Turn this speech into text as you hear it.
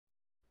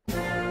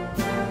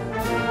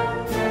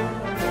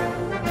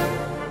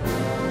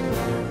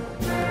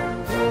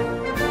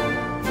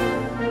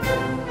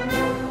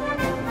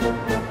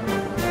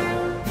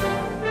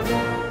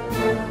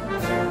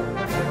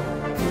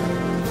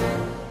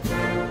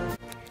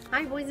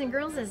Hi boys and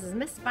girls, this is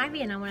Miss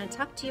Spivey and I want to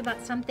talk to you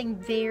about something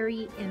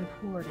very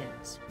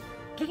important.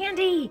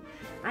 Candy!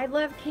 I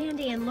love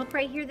candy, and look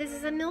right here, this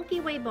is a Milky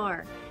Way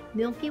bar.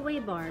 Milky Way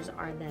bars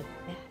are the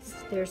best.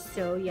 They're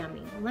so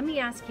yummy. Let me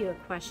ask you a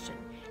question.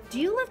 Do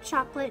you love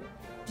chocolate?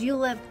 Do you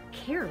love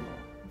caramel?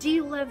 Do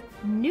you love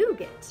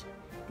nougat?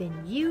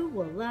 Then you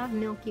will love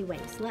Milky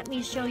Ways. Let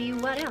me show you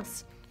what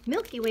else.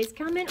 Milky Ways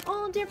come in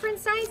all different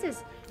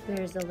sizes.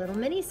 There's a little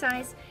mini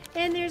size,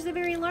 and there's a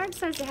very large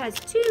size that has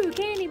 2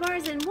 candy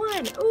bars in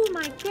one. Oh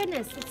my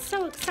goodness, it's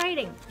so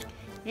exciting.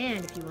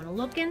 And if you want to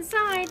look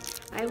inside,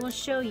 I will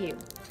show you.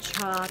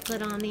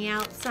 Chocolate on the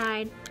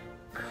outside,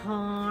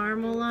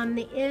 caramel on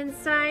the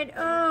inside.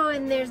 Oh,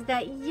 and there's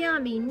that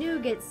yummy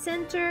nougat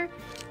center.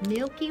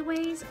 Milky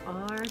Ways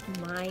are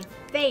my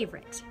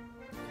favorite.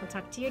 I'll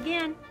talk to you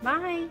again.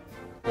 Bye.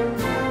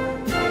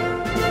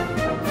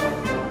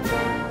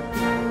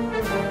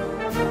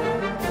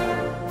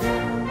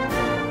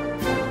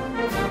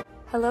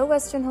 Hello,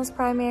 Western Hills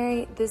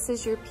Primary. This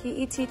is your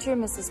PE teacher,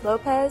 Mrs.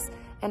 Lopez,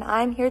 and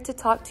I'm here to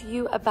talk to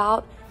you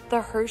about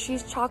the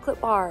Hershey's chocolate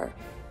bar.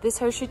 This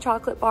Hershey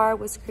chocolate bar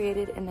was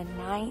created in the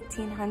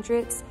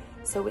 1900s,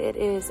 so it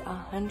is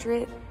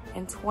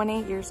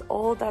 120 years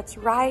old. That's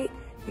right,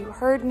 you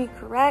heard me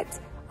correct,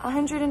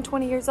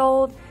 120 years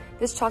old.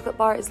 This chocolate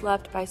bar is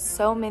loved by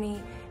so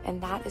many,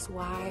 and that is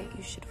why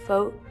you should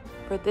vote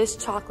for this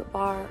chocolate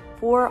bar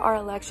for our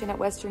election at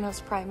Western Hills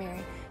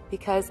Primary,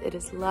 because it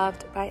is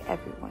loved by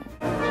everyone.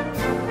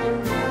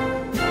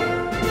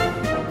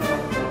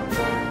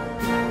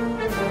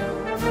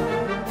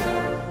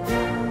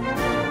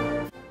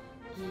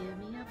 Give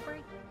me a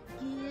break,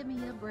 give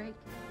me a break,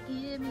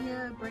 give me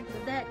a break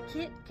with that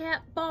Kit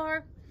Kat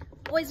bar.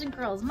 Boys and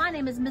girls, my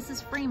name is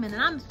Mrs. Freeman,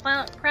 and I'm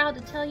proud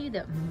to tell you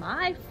that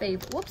my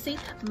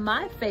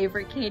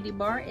favorite candy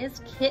bar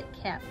is Kit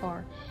Kat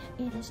bar.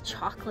 It is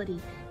chocolatey,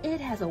 it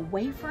has a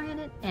wafer in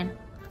it, and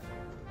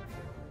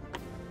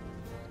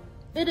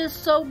it is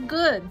so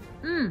good.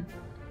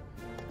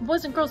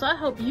 Boys and girls, I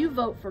hope you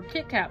vote for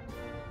Kit Kat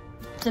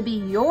to be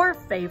your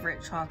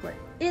favorite chocolate.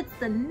 It's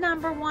the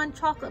 #1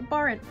 chocolate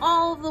bar in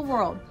all of the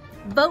world.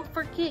 Vote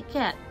for Kit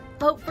Kat.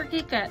 Vote for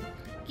Kit Kat.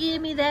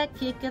 Give me that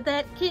kick of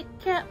that Kit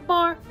Kat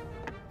bar.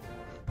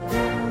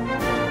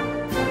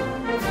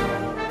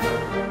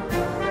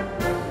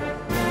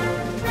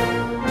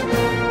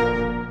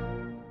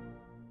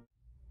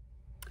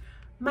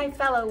 My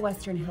fellow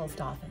Western Hills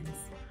Dolphins,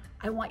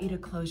 I want you to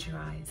close your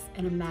eyes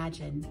and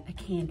imagine a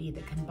candy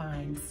that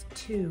combines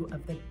 2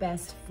 of the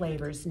best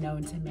flavors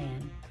known to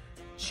man,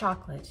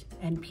 chocolate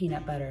and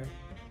peanut butter.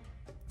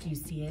 Do you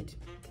see it?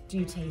 Do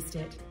you taste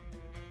it?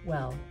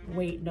 Well,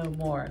 wait no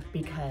more,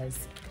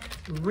 because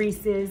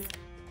Reese's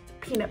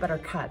Peanut Butter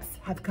Cups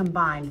have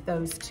combined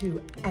those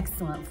 2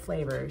 excellent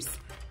flavors.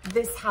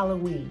 This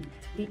Halloween,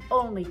 the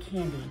only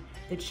candy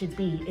that should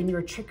be in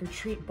your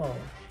trick-or-treat bowl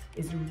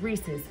is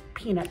Reese's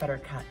Peanut Butter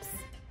Cups.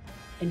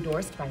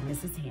 Endorsed by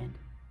Mrs. Hand.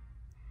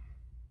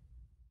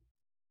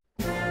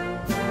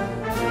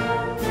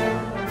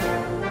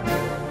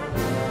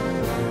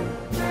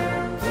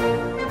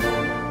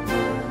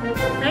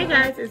 Hey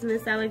guys, it's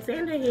Miss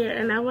Alexandra here,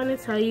 and I want to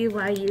tell you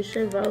why you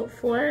should vote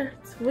for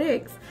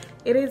Twix.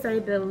 It is a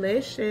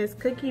delicious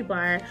cookie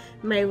bar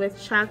made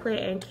with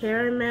chocolate and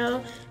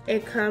caramel.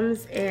 It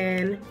comes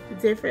in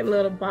different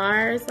little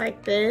bars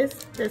like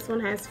this. This one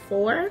has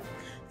 4.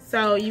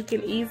 So you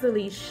can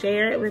easily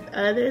share it with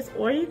others,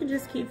 or you can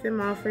just keep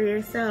them all for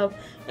yourself.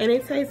 And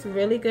it tastes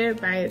really good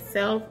by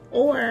itself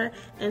or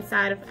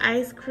inside of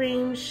ice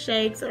cream,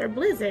 shakes, or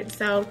Blizzard.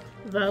 So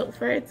vote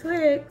for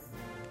Twix.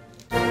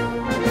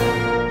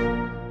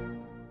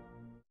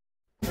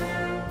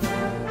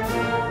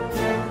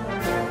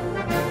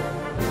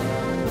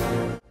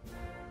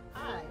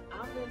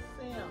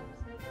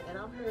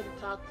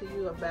 Talk to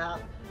you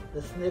about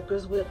the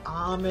Snickers with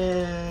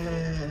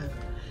almonds.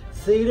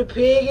 See the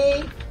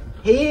piggy?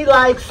 He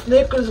likes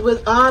Snickers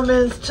with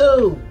almonds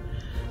too.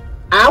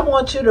 I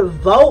want you to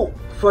vote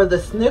for the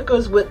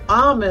Snickers with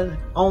almonds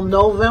on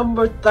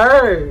November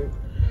 3rd.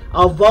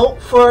 A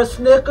vote for a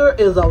Snicker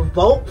is a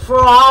vote for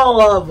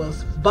all of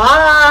us.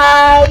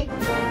 Bye!